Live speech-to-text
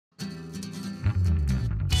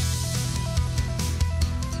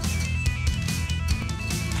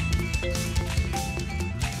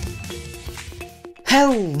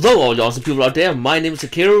Hello all you awesome people out there, my name is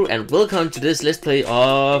Takeru and welcome to this let's play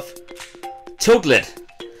of Toadled.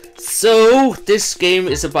 So this game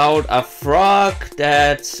is about a frog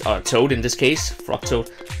that, or a toad in this case, frog toad,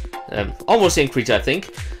 almost same creature I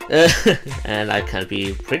think, and I can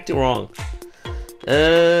be pretty wrong.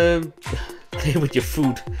 Play with your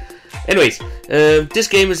food. Anyways, this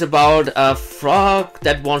game is about a frog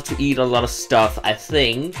that wants to eat a lot of stuff, I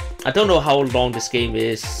think. I don't know how long this game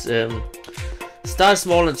is. Start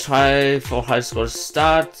small and try for high scores.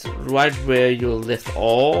 Start right where you left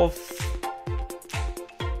off.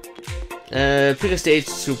 Pick a stage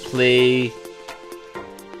to play.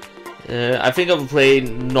 I think I will play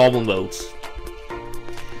normal modes.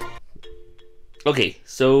 Okay,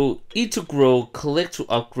 so eat to grow, collect to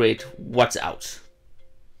upgrade, what's out?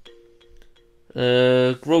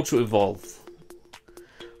 Grow to evolve.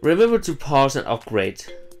 Remember to pause and upgrade.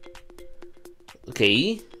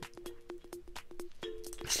 Okay.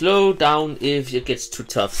 Slow down if it gets too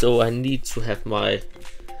tough, so I need to have my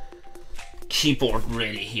keyboard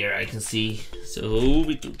ready here, I can see. So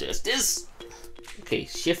we do this. Okay,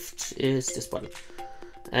 shift is this button.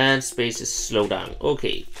 And space is slow down.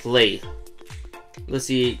 Okay, play. Let's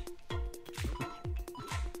see.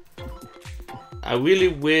 I really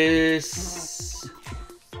wish...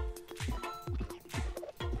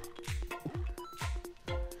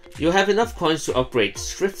 You have enough coins to upgrade.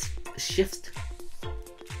 Shift.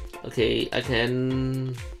 Okay, I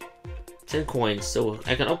can 10 coins, so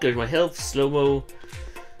I can upgrade my health, slow-mo,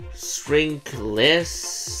 shrink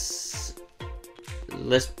less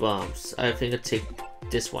bombs. I think I take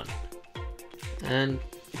this one. And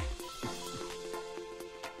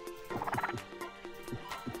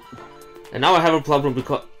now I have a problem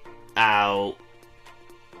because ow.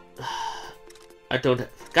 I don't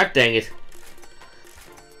have, god dang it.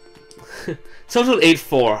 Total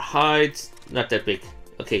 8-4, height not that big.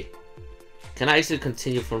 Okay, can I actually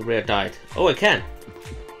continue from where I died? Oh, I can.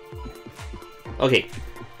 Okay,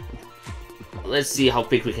 let's see how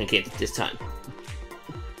big we can get this time.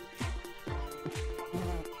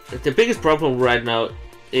 The biggest problem right now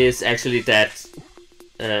is actually that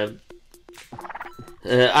I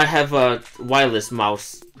have a wireless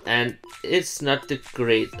mouse and it's not the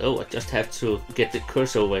great. Oh, I just have to get the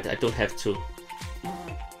cursor over it. I don't have to.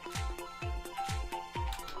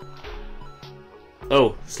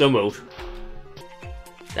 Oh, slow mode.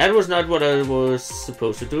 That was not what I was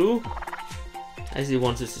supposed to do. I actually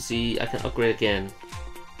wanted to see I can upgrade again.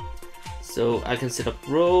 So I can set up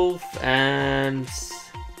growth and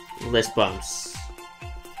less bumps.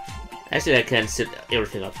 Actually I can set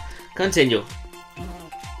everything up. Continue.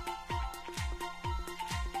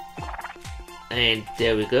 And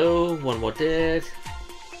there we go. One more dead.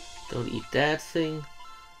 Don't eat that thing.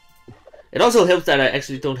 It also helps that I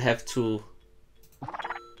actually don't have to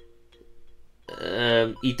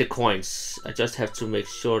eat the coins. I just have to make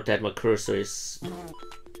sure that my cursor is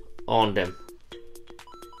on them.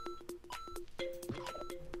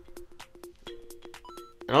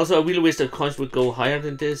 And also I really wish the coins would go higher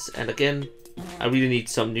than this, and again I really need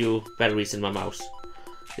some new batteries in my mouse.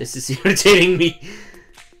 This is irritating me.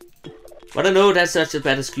 But I know that's such a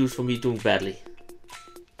bad excuse for me doing badly.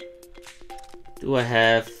 Do I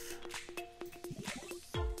have...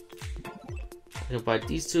 I can buy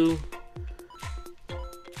these two.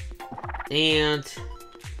 And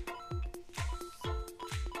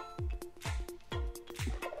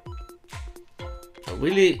I'm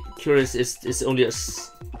really curious, is this only a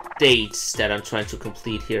stage that I'm trying to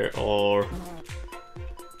complete here, or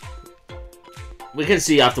we can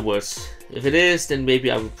see afterwards. If it is, then maybe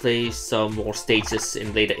I will play some more stages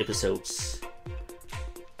in later episodes.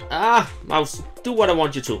 Ah, mouse, do what I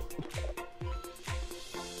want you to.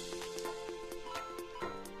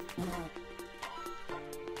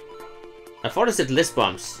 I thought I said less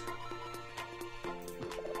bombs.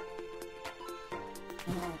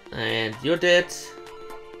 And you're dead.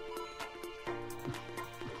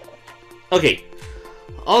 Okay.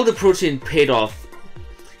 All the protein paid off.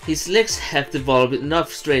 His legs have developed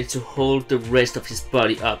enough strength to hold the rest of his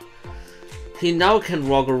body up. He now can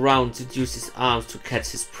walk around to use his arms to catch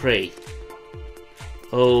his prey.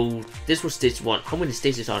 Oh, this was stage 1. How many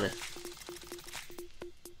stages are there?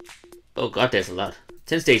 Oh god, there's a lot.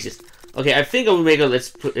 10 stages. Okay, I think I will make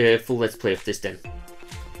a full let's play of this then.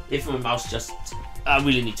 If my mouse just... I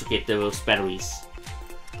really need to get those batteries.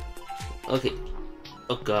 Okay.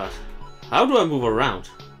 Oh god. How do I move around?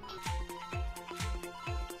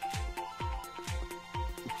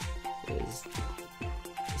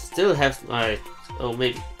 Still have my... Oh,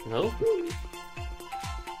 maybe... No?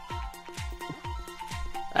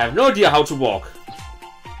 I have no idea how to walk.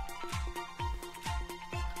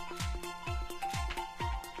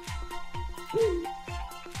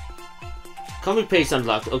 Comic page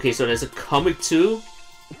unlocked. Okay, so there's a comic too.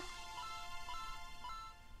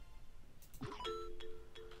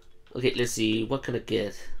 Okay, let's see. What can I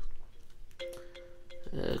get?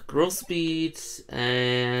 Growth speed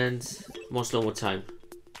and more slow-mo time.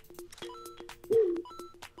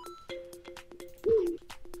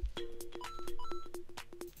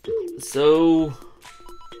 So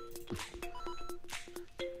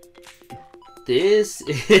this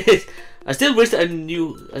is... I still wish I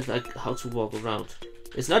knew like how to walk around.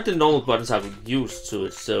 It's not the normal buttons I'm used to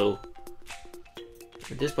it, so if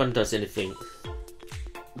this button does anything.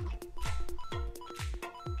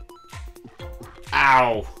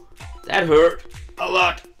 Ow! That hurt a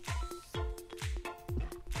lot.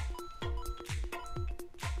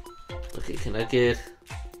 Okay, can I get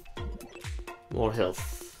more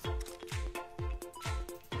health?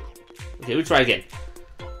 Okay, we try again.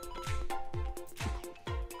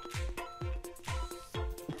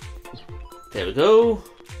 There we go.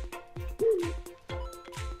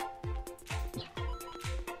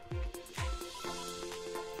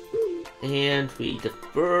 And we eat the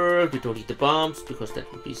bird. We don't eat the bombs because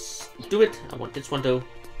that would be stupid. I want this one though.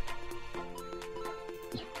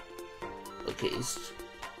 Okay, it's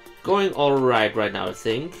going alright right now, I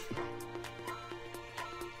think.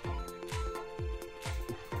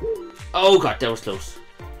 Oh god, that was close.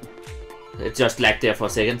 It just lagged there for a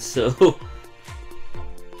second, so...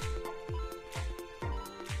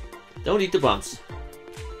 Don't eat the bombs.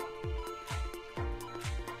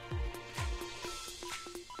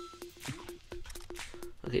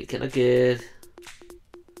 Okay, can I get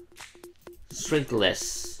shrink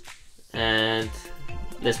less and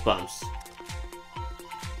less bombs?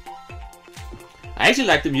 I actually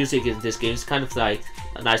like the music in this game. It's kind of like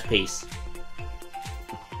a nice pace.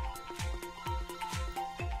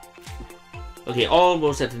 Okay,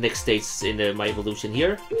 almost at the next stage in my evolution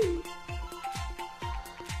here.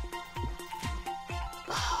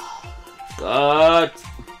 God.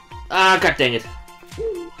 Ah, god dang it.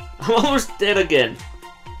 I'm almost dead again.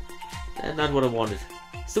 That's not what I wanted.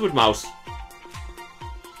 Stupid mouse.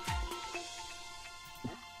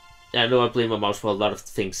 Yeah, I know I blame my mouse for a lot of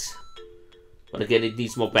things. But again, it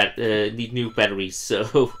needs more need new batteries,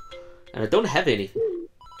 so... And I don't have any.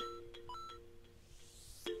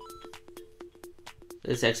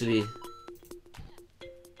 It's actually...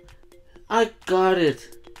 I got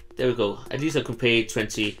it! There we go. At least I can pay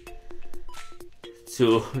 20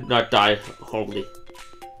 to not die horribly.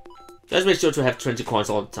 Just make sure to have 20 coins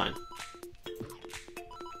all the time.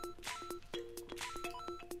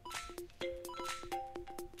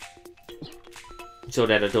 So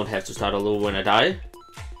that I don't have to start all over when I die.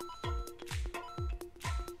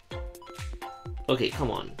 Okay, come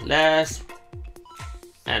on. Last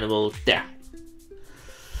animal there.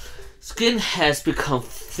 Skin has become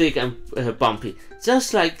thick and bumpy,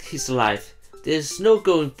 just like his life. There's no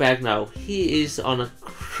going back now. He is on a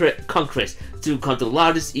conquest to become the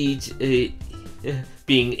largest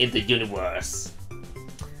being in the universe.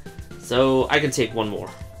 So I can take one more.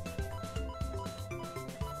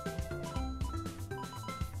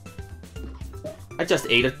 I just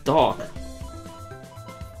ate a dog.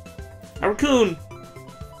 A raccoon!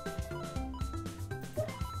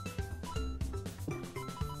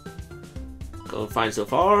 Going fine so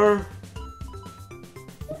far.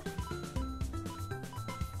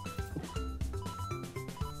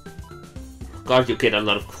 God, you get a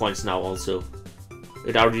lot of coins now also.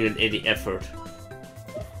 Without even any effort.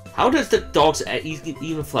 How does the dogs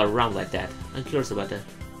even fly around like that? I'm curious about that.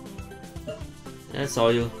 I saw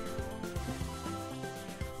you.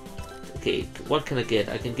 Okay, what can I get?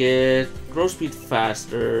 I can get growth speed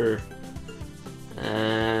faster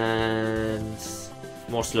and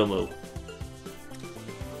more slow-mo.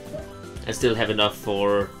 I still have enough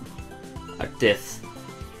for a death.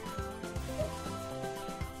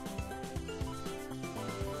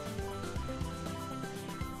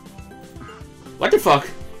 What the fuck?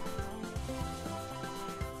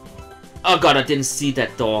 Oh god, I didn't see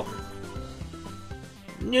that dog.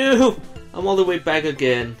 No! I'm all the way back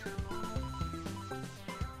again.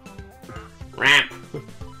 Ramp!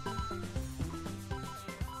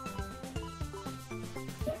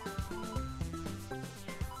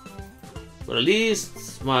 But at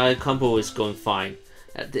least my combo is going fine.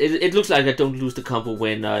 It looks like I don't lose the combo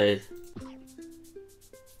when I...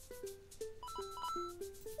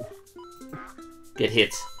 get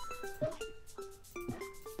hit.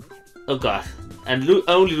 Oh god. And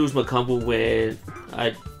I only lose my combo when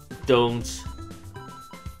I don't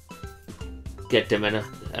get them, and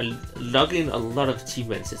I log in a lot of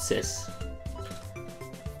achievements, it says.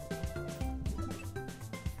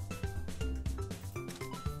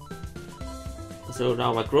 So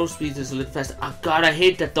now my growth speed is a little faster. Oh god, I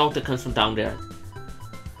hate that dog that comes from down there.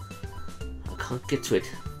 I can't get to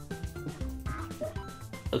it.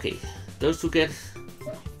 Okay, those two get...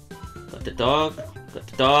 Got the dog. Got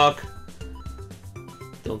the dog.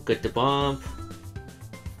 Don't get the bomb.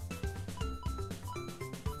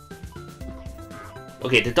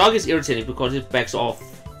 Okay, the dog is irritating because it backs off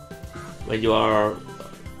when you are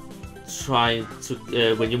trying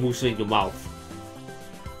to... when you're moving your mouth.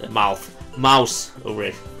 Mouse over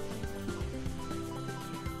it.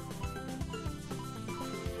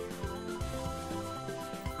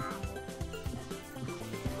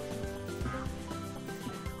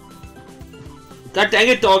 God dang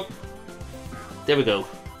it, dog! There we go.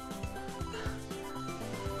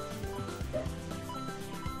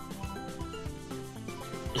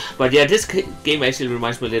 But yeah, this game actually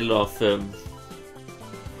reminds me a little of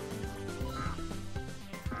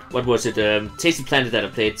what was it? Tasty Planet that I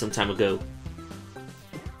played some time ago.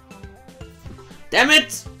 Damn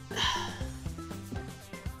it!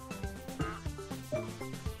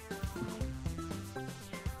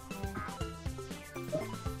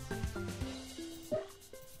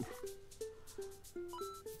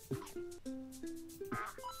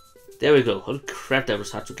 There we go. Holy crap, that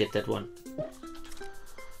was hard to get that one.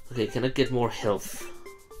 Okay, can I get more health?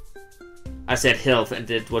 I said health, and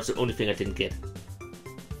that was the only thing I didn't get.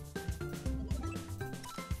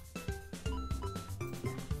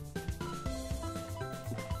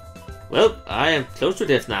 Well, I am close to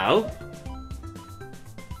death now.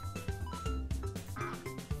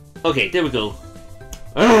 Okay, there we go.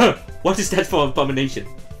 What is that for abomination?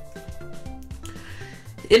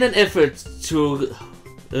 In an effort to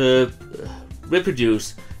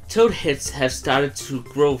reproduce, toad heads have started to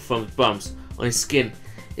grow from bumps on his skin.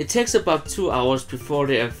 It takes about 2 hours before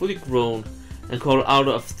they are fully grown and crawl out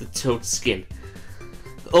of the toad's skin,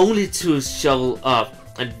 only to shrivel up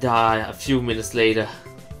and die a few minutes later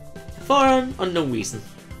for an unknown reason.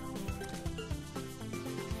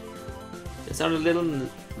 That sounds a little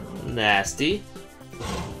nasty.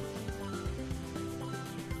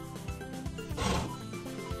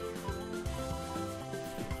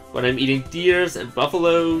 But I'm eating deers and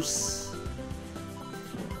buffaloes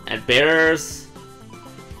and bears.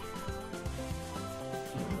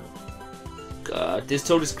 God, this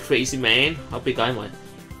toad is crazy, man. How big am I?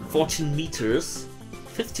 14 meters?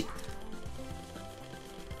 50.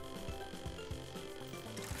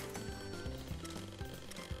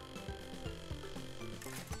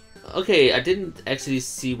 Okay, I didn't actually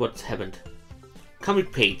see what happened.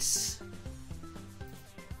 Comic page.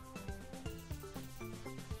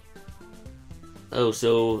 Oh,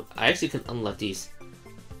 so I actually can unlock these.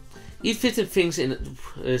 Eat 15 things in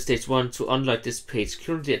stage 1 to unlock this page,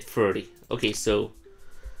 currently at 30. Okay, so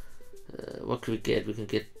what can we get? We can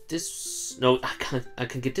get this. No, I can't. I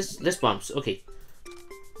can get this. Less bombs. Okay.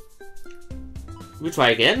 We try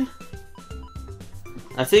again.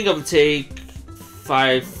 I think I will take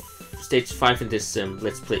stage 5 in this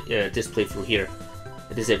let's play this playthrough here,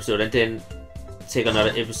 in this episode, and then take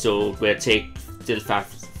another episode where I take still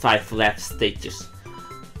 5 last stages.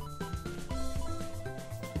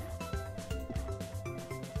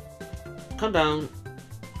 Calm down.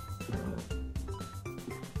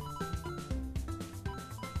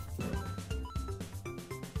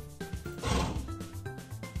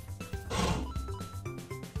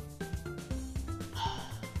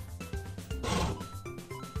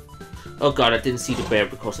 Oh god, I didn't see the bear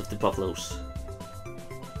because of the buffaloes.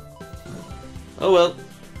 Oh well.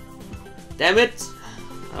 Damn it!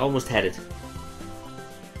 I almost had it.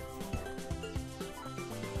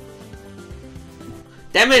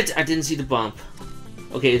 Damn it! I didn't see the bump.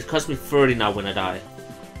 Okay, it cost me 30 now when I die.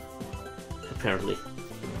 Apparently.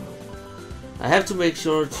 I have to make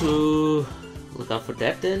sure to look out for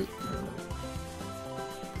that then.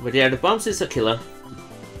 But yeah, the bumps is a killer.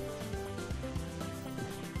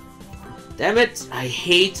 Damn it! I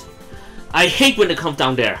hate when they come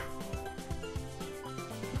down there.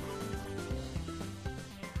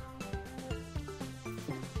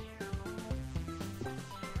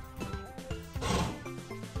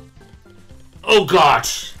 Oh god!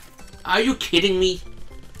 Are you kidding me?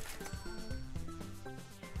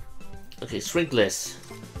 Okay, shrink less.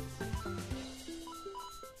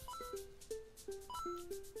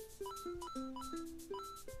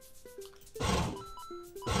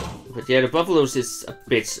 But yeah, the buffaloes is a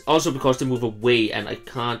bit, also because they move away and I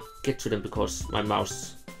can't get to them because my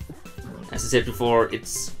mouse, as I said before,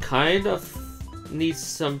 it's kind of needs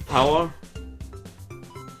some power.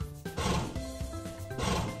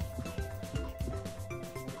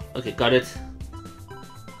 Okay, got it.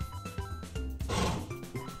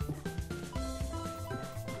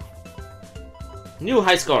 New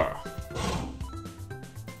high score.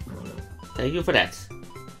 Thank you for that.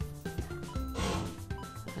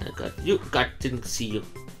 God, didn't see you.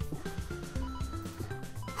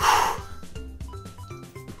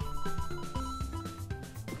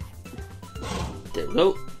 There we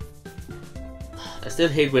go. I still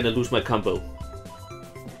hate when I lose my combo.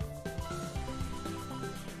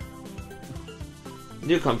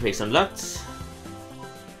 New combo phase unlocked.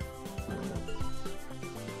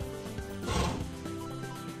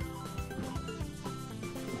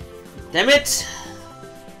 Damn it!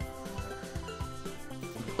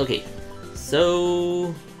 Okay,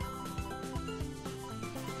 so...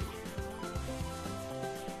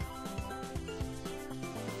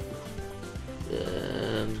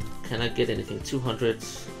 can I get anything? 200?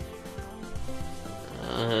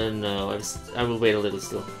 No, I will wait a little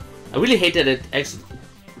still. I really hate that it actually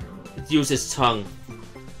uses tongue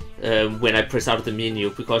when I press out of the menu,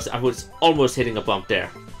 because I was almost hitting a bump there.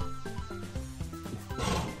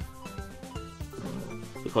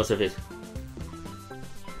 Because of it.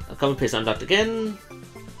 A common pace unlocked again.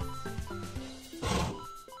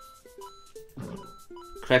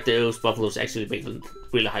 Crap, those buffaloes actually make a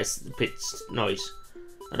really high pitched noise.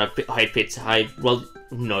 Not high pitch, high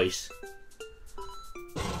noise.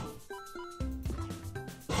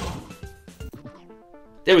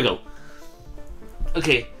 There we go.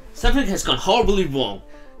 Okay, something has gone horribly wrong.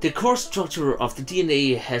 The core structure of the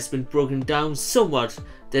DNA has been broken down so much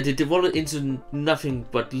that it devolved into nothing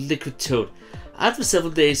but liquid toad. After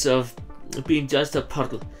several days of being just a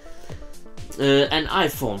puddle, an eye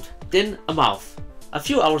formed, then a mouth. A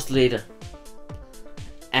few hours later,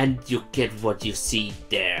 and you get what you see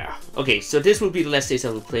there. Okay, so this will be the last stage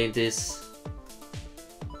I will play in this.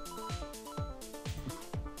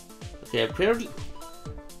 Okay, apparently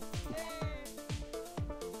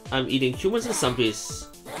I'm eating humans and zombies.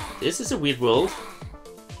 This is a weird world.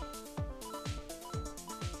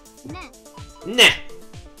 Nah.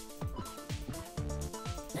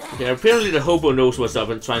 Okay, apparently the hobo knows what's up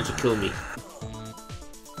and trying to kill me.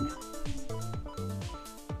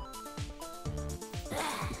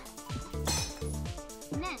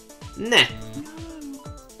 Nah.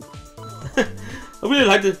 I really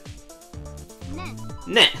like the...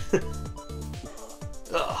 Nah.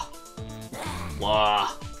 Ugh. Wow.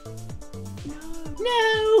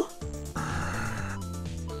 No.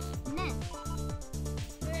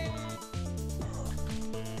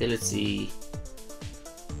 Okay, let's see.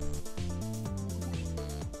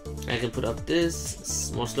 I can put up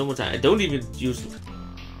this more slow-mo time. I don't even use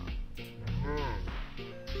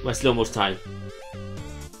my slow-mo time.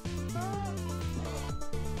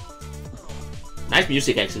 Nice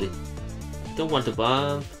music, actually. Don't want to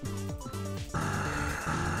bump.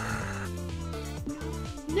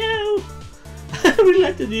 No! I really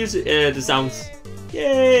like the music, the sounds.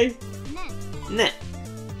 Yay! Nah.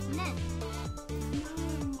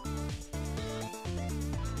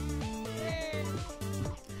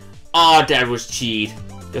 Oh, that was cheat.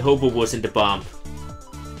 The hobo was in the bomb.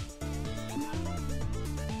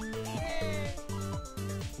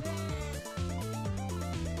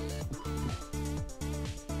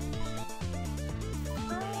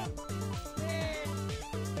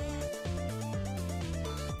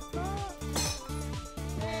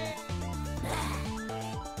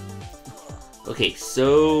 Okay,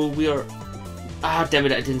 so we are... Ah, damn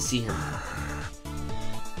it, I didn't see him.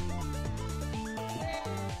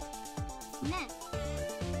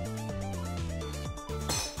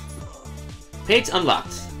 Page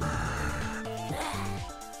unlocked.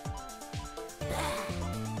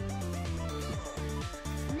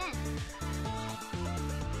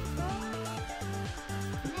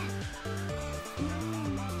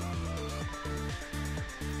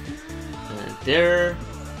 And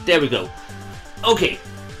there we go. Okay,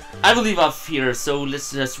 I will leave off here, so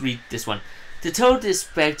let's just read this one. The toad is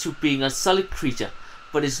back to being a solid creature,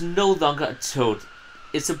 but it's no longer a toad.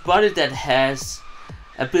 It's a body that has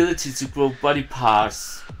ability to grow body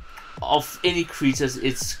parts of any creatures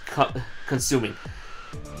it's consuming.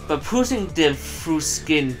 By pushing them through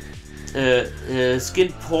skin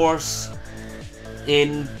pores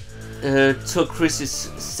in Takeru's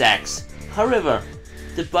sacs. However,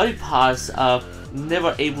 the body parts are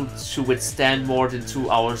never able to withstand more than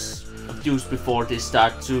 2 hours of use before they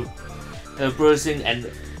start to bursting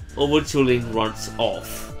and overtooling runs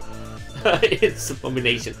off. It's a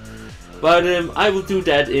combination. But I will do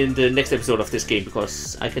that in the next episode of this game,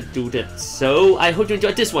 because I can do that. So I hope you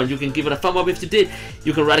enjoyed this one. You can give it a thumb up if you did.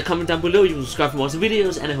 You can write a comment down below. You can subscribe for more awesome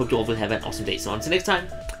videos. And I hope you all will have an awesome day. So until next time,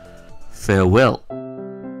 farewell.